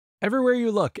Everywhere you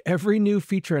look, every new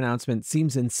feature announcement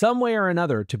seems in some way or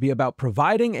another to be about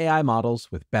providing AI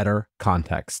models with better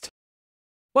context.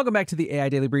 Welcome back to the AI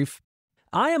Daily Brief.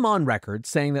 I am on record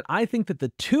saying that I think that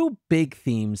the two big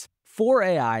themes for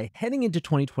AI heading into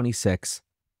 2026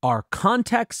 are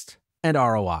context and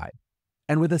ROI.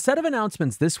 And with a set of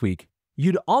announcements this week,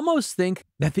 you'd almost think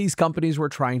that these companies were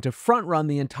trying to front-run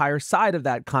the entire side of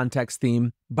that context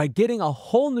theme by getting a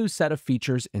whole new set of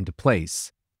features into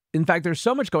place. In fact, there's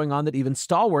so much going on that even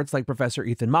stalwarts like Professor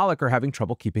Ethan Malik are having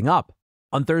trouble keeping up.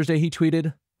 On Thursday, he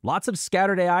tweeted, "Lots of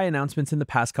scattered AI announcements in the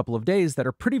past couple of days that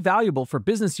are pretty valuable for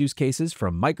business use cases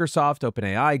from Microsoft,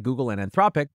 OpenAI, Google, and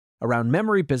Anthropic around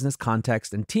memory, business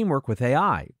context, and teamwork with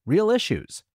AI, real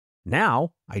issues.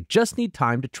 Now, I just need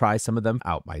time to try some of them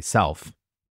out myself."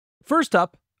 First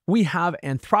up, we have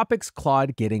Anthropic's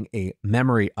Claude getting a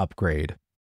memory upgrade.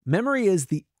 Memory is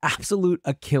the absolute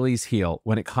Achilles heel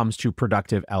when it comes to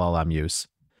productive LLM use.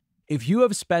 If you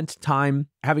have spent time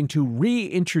having to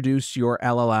reintroduce your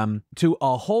LLM to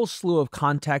a whole slew of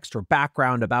context or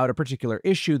background about a particular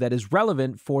issue that is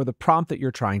relevant for the prompt that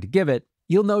you're trying to give it,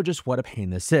 you'll know just what a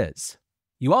pain this is.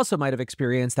 You also might have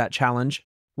experienced that challenge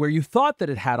where you thought that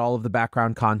it had all of the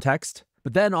background context,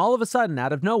 but then all of a sudden,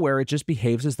 out of nowhere, it just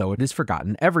behaves as though it has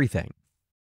forgotten everything.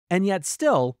 And yet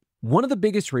still, one of the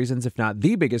biggest reasons, if not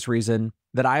the biggest reason,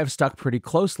 that I have stuck pretty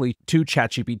closely to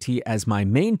ChatGPT as my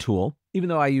main tool, even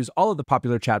though I use all of the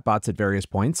popular chatbots at various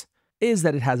points, is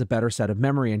that it has a better set of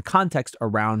memory and context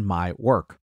around my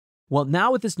work. Well,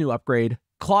 now with this new upgrade,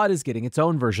 Claude is getting its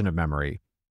own version of memory.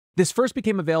 This first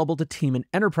became available to team and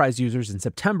enterprise users in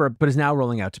September, but is now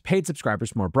rolling out to paid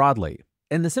subscribers more broadly.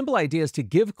 And the simple idea is to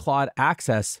give Claude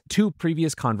access to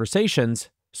previous conversations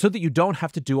so that you don't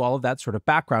have to do all of that sort of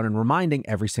background and reminding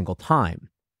every single time.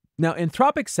 Now,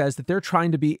 Anthropic says that they're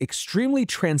trying to be extremely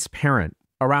transparent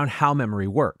around how memory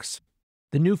works.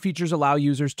 The new features allow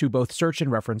users to both search and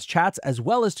reference chats, as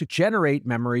well as to generate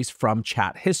memories from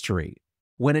chat history.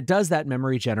 When it does that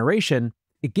memory generation,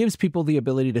 it gives people the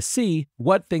ability to see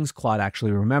what things Claude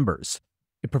actually remembers.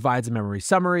 It provides a memory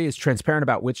summary, is transparent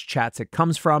about which chats it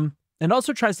comes from, and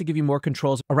also tries to give you more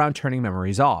controls around turning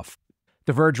memories off.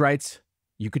 The Verge writes,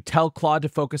 "You could tell Claude to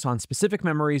focus on specific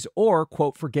memories or,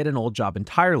 quote, forget an old job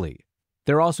entirely.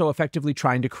 They're also effectively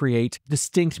trying to create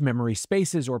distinct memory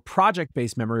spaces or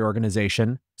project-based memory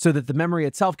organization so that the memory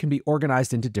itself can be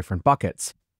organized into different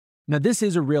buckets." Now, this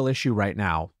is a real issue right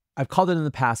now. I've called it in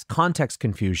the past context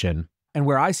confusion, and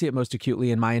where I see it most acutely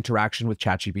in my interaction with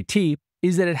ChatGPT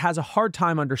is that it has a hard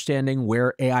time understanding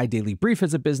where AI Daily Brief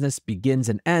as a business begins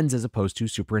and ends as opposed to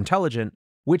superintelligent,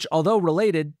 which, although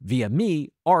related via me,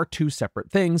 are two separate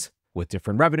things with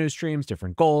different revenue streams,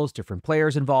 different goals, different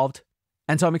players involved.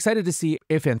 And so I'm excited to see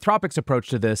if Anthropic's approach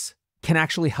to this can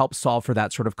actually help solve for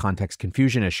that sort of context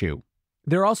confusion issue.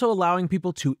 They're also allowing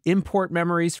people to import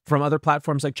memories from other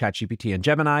platforms like ChatGPT and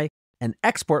Gemini and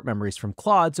export memories from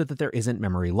Claude so that there isn't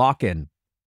memory lock-in.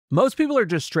 Most people are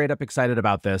just straight up excited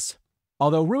about this,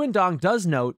 although Ruin Dong does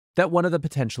note that one of the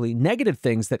potentially negative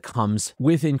things that comes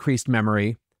with increased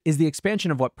memory is the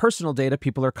expansion of what personal data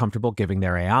people are comfortable giving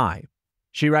their AI.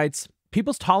 She writes,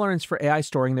 "People's tolerance for AI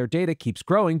storing their data keeps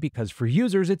growing because for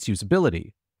users, it's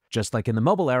usability. Just like in the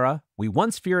mobile era, we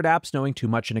once feared apps knowing too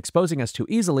much and exposing us too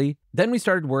easily, then we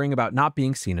started worrying about not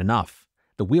being seen enough.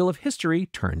 The wheel of history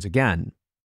turns again."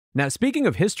 Now, speaking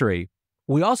of history,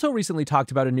 we also recently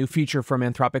talked about a new feature from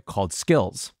Anthropic called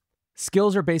Skills.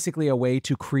 Skills are basically a way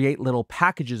to create little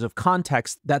packages of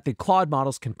context that the Claude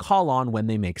models can call on when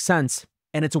they make sense.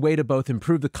 And it's a way to both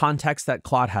improve the context that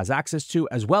Claude has access to,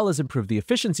 as well as improve the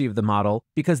efficiency of the model,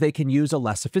 because they can use a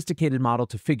less sophisticated model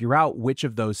to figure out which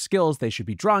of those skills they should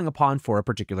be drawing upon for a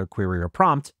particular query or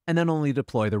prompt, and then only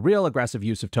deploy the real aggressive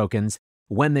use of tokens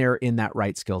when they're in that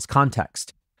right skills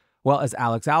context. Well, as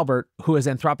Alex Albert, who is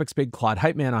Anthropic's big Claude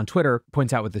hype man on Twitter,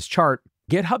 points out with this chart,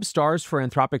 GitHub stars for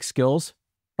Anthropic skills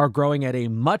are growing at a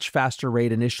much faster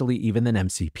rate initially even than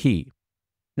MCP.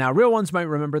 Now, real ones might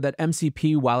remember that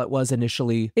MCP, while it was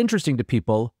initially interesting to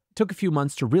people, took a few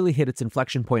months to really hit its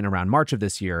inflection point around March of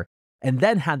this year, and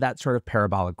then had that sort of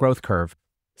parabolic growth curve.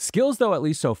 Skills, though, at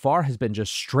least so far, has been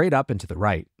just straight up and to the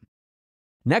right.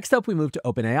 Next up, we move to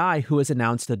OpenAI, who has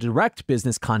announced a direct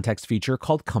business context feature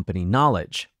called Company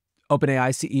Knowledge.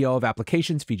 OpenAI CEO of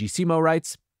Applications, Fiji Simo,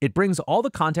 writes, "It brings all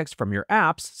the context from your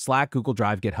apps, Slack, Google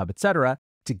Drive, GitHub, etc.,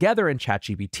 together in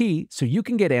ChatGPT so you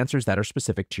can get answers that are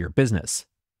specific to your business."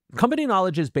 Company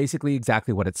knowledge is basically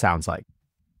exactly what it sounds like.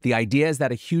 The idea is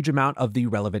that a huge amount of the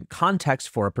relevant context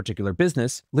for a particular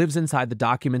business lives inside the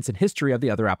documents and history of the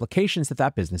other applications that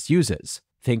that business uses.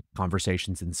 Think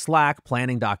conversations in Slack,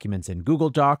 planning documents in Google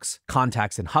Docs,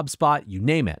 contacts in HubSpot, you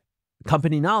name it.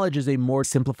 Company Knowledge is a more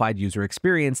simplified user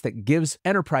experience that gives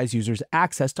enterprise users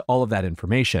access to all of that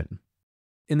information.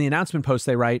 In the announcement post,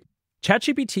 they write,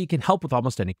 ChatGPT can help with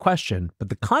almost any question, but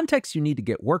the context you need to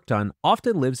get work done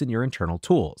often lives in your internal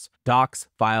tools: docs,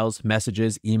 files,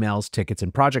 messages, emails, tickets,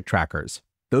 and project trackers.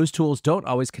 Those tools don't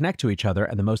always connect to each other,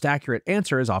 and the most accurate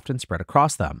answer is often spread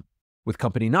across them. With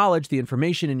Company Knowledge, the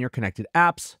information in your connected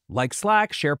apps, like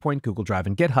Slack, SharePoint, Google Drive,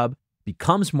 and GitHub,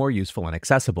 becomes more useful and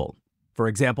accessible. For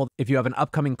example, if you have an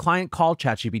upcoming client call,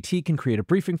 ChatGPT can create a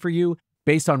briefing for you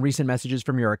based on recent messages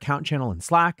from your account channel in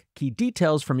Slack, key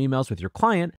details from emails with your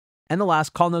client, and the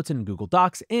last call notes in Google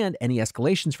Docs, and any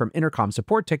escalations from intercom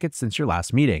support tickets since your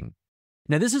last meeting.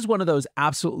 Now, this is one of those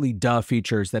absolutely duh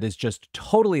features that is just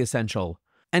totally essential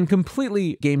and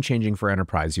completely game-changing for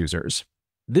enterprise users.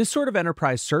 This sort of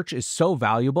enterprise search is so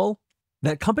valuable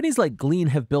that companies like Glean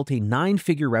have built a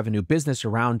 9-figure revenue business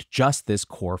around just this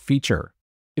core feature.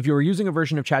 If you are using a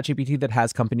version of ChatGPT that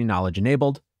has Company Knowledge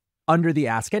enabled, under the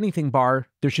Ask Anything bar,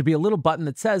 there should be a little button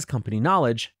that says Company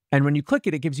Knowledge, and when you click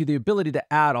it, it gives you the ability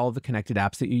to add all of the connected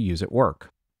apps that you use at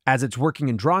work. As it's working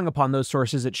and drawing upon those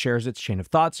sources, it shares its chain of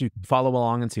thought so you can follow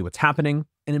along and see what's happening.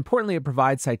 And importantly, it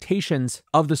provides citations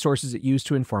of the sources it used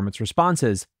to inform its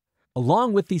responses,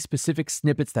 along with the specific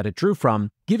snippets that it drew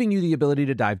from, giving you the ability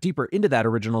to dive deeper into that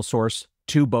original source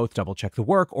to both double-check the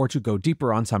work or to go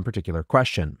deeper on some particular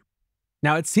question.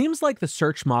 Now, it seems like the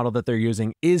search model that they're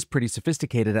using is pretty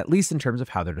sophisticated, at least in terms of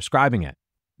how they're describing it.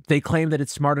 They claim that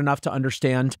it's smart enough to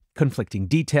understand conflicting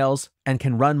details and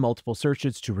can run multiple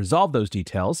searches to resolve those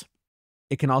details.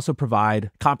 It can also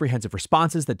provide comprehensive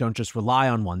responses that don't just rely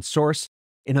on one source.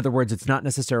 In other words, it's not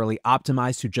necessarily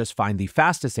optimized to just find the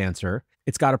fastest answer.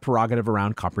 It's got a prerogative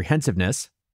around comprehensiveness.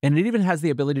 And it even has the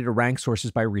ability to rank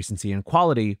sources by recency and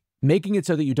quality, making it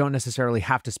so that you don't necessarily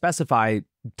have to specify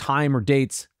time or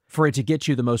dates for it to get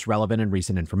you the most relevant and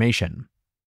recent information.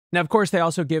 Now, of course, they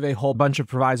also give a whole bunch of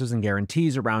provisos and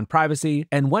guarantees around privacy.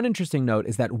 And one interesting note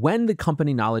is that when the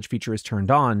Company Knowledge feature is turned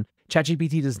on,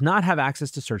 ChatGPT does not have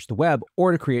access to search the web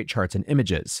or to create charts and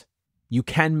images. You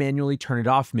can manually turn it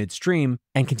off midstream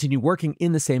and continue working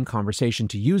in the same conversation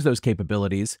to use those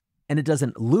capabilities, and it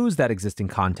doesn't lose that existing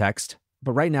context,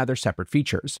 but right now they're separate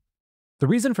features. The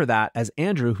reason for that, as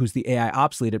Andrew, who's the AI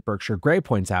ops lead at Berkshire Grey,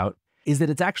 points out, is that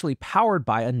it's actually powered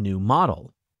by a new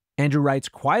model. Andrew writes,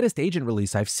 quietest agent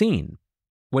release I've seen.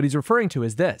 What he's referring to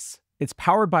is this. It's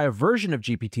powered by a version of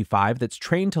GPT-5 that's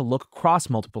trained to look across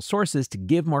multiple sources to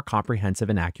give more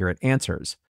comprehensive and accurate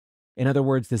answers. In other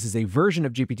words, this is a version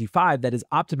of GPT-5 that is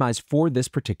optimized for this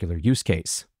particular use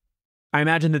case. I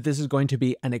imagine that this is going to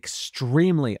be an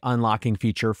extremely unlocking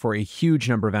feature for a huge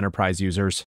number of enterprise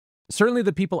users. Certainly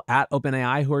the people at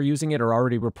OpenAI who are using it are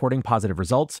already reporting positive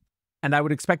results, and I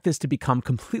would expect this to become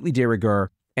completely de rigueur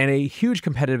and a huge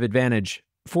competitive advantage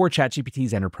for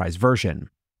ChatGPT's enterprise version.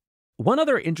 One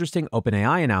other interesting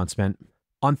OpenAI announcement.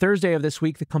 On Thursday of this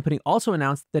week, the company also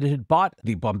announced that it had bought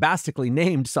the bombastically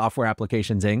named Software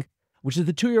Applications Inc., which is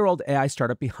the 2-year-old AI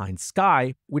startup behind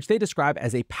Sky, which they describe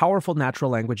as a powerful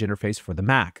natural language interface for the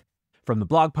Mac. From the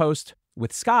blog post,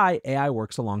 with Sky, AI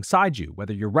works alongside you,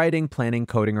 whether you're writing, planning,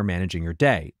 coding, or managing your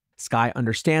day. Sky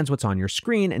understands what's on your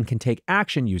screen and can take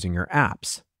action using your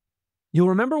apps. You'll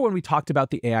remember when we talked about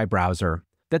the AI browser,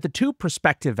 that the two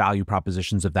prospective value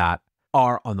propositions of that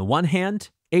are, on the one hand,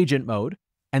 agent mode,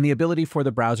 and the ability for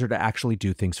the browser to actually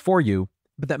do things for you,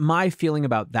 but that my feeling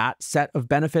about that set of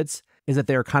benefits is that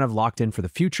they are kind of locked in for the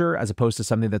future as opposed to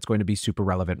something that's going to be super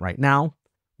relevant right now.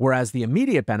 Whereas the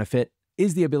immediate benefit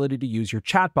is the ability to use your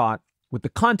chatbot with the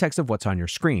context of what's on your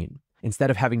screen.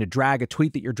 Instead of having to drag a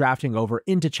tweet that you're drafting over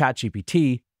into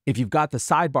ChatGPT, if you've got the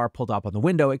sidebar pulled up on the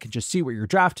window, it can just see what you're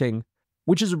drafting,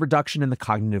 which is a reduction in the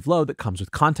cognitive load that comes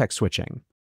with context switching.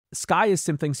 Sky is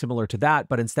something similar to that,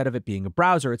 but instead of it being a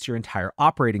browser, it's your entire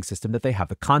operating system that they have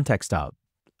the context of.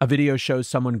 A video shows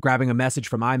someone grabbing a message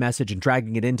from iMessage and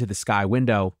dragging it into the Sky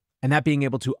window, and that being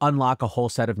able to unlock a whole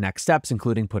set of next steps,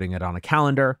 including putting it on a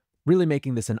calendar, really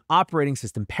making this an operating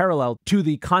system parallel to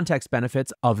the context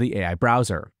benefits of the AI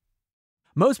browser.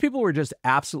 Most people were just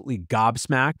absolutely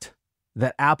gobsmacked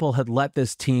that Apple had let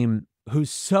this team,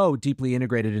 who's so deeply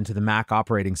integrated into the Mac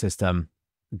operating system,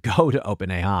 go to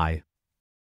OpenAI.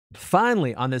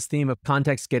 Finally, on this theme of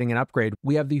context getting an upgrade,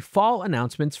 we have the fall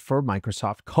announcements for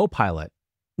Microsoft Copilot.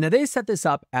 Now, they set this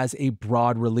up as a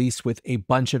broad release with a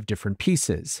bunch of different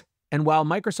pieces. And while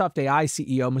Microsoft AI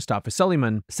CEO Mustafa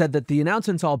Suleyman said that the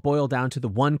announcements all boil down to the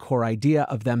one core idea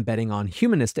of them betting on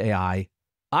humanist AI,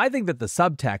 I think that the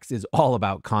subtext is all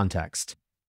about context.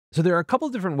 So there are a couple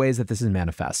of different ways that this is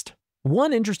manifest.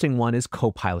 One interesting one is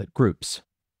Copilot groups.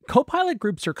 Copilot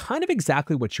groups are kind of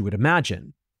exactly what you would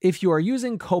imagine. If you are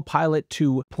using Copilot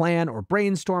to plan or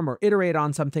brainstorm or iterate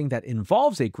on something that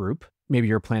involves a group, maybe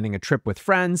you're planning a trip with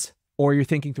friends, or you're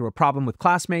thinking through a problem with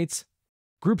classmates,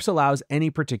 Groups allows any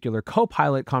particular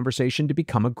Copilot conversation to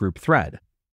become a group thread.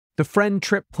 The friend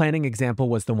trip planning example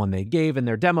was the one they gave in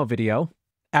their demo video.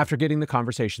 After getting the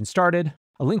conversation started,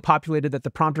 a link populated that the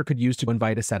prompter could use to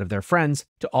invite a set of their friends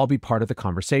to all be part of the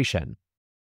conversation.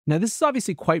 Now, this is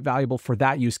obviously quite valuable for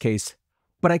that use case,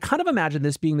 but I kind of imagine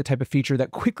this being the type of feature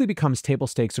that quickly becomes table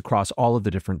stakes across all of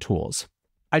the different tools.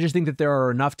 I just think that there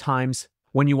are enough times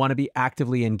when you want to be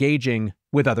actively engaging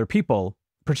with other people,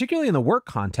 particularly in the work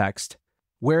context,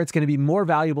 where it's going to be more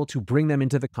valuable to bring them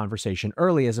into the conversation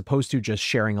early as opposed to just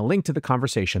sharing a link to the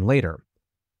conversation later.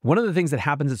 One of the things that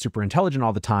happens at Superintelligent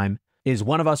all the time is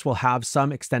one of us will have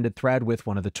some extended thread with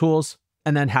one of the tools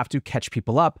and then have to catch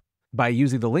people up by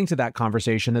using the link to that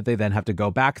conversation that they then have to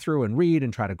go back through and read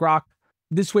and try to grok.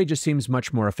 This way just seems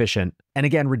much more efficient and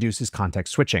again reduces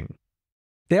context switching.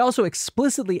 They also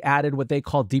explicitly added what they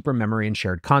call deeper memory and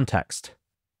shared context.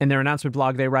 In their announcement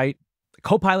blog, they write,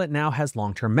 Copilot now has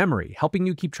long-term memory, helping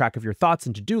you keep track of your thoughts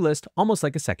and to-do list almost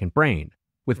like a second brain.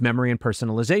 With memory and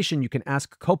personalization, you can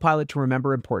ask Copilot to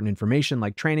remember important information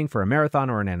like training for a marathon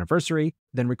or an anniversary,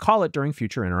 then recall it during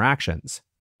future interactions.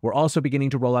 We're also beginning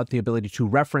to roll out the ability to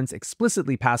reference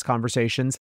explicitly past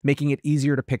conversations, making it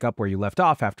easier to pick up where you left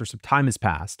off after some time has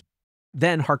passed.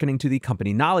 Then, hearkening to the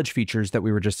company knowledge features that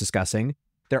we were just discussing,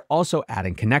 they're also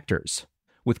adding connectors.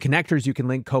 With connectors, you can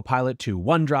link Copilot to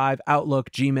OneDrive, Outlook,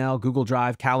 Gmail, Google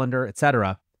Drive, Calendar,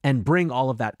 etc., and bring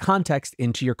all of that context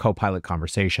into your Copilot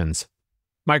conversations.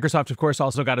 Microsoft, of course,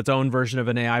 also got its own version of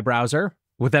an AI browser,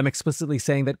 with them explicitly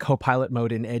saying that Copilot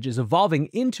mode in Edge is evolving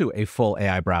into a full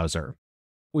AI browser.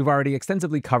 We've already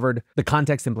extensively covered the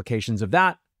context implications of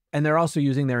that, and they're also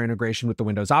using their integration with the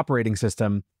Windows operating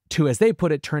system to, as they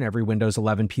put it, turn every Windows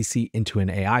 11 PC into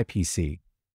an AI PC.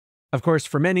 Of course,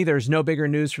 for many, there's no bigger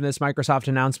news from this Microsoft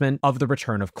announcement of the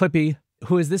return of Clippy,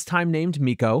 who is this time named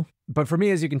Miko. But for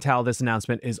me, as you can tell, this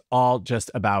announcement is all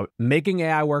just about making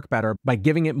AI work better by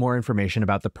giving it more information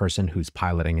about the person who's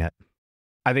piloting it.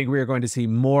 I think we are going to see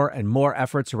more and more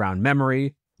efforts around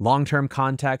memory, long-term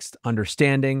context,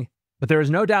 understanding, but there is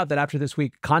no doubt that after this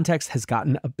week, context has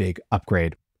gotten a big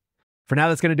upgrade. For now,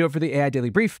 that's going to do it for the AI Daily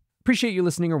Brief. Appreciate you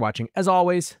listening or watching as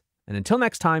always. And until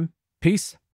next time, peace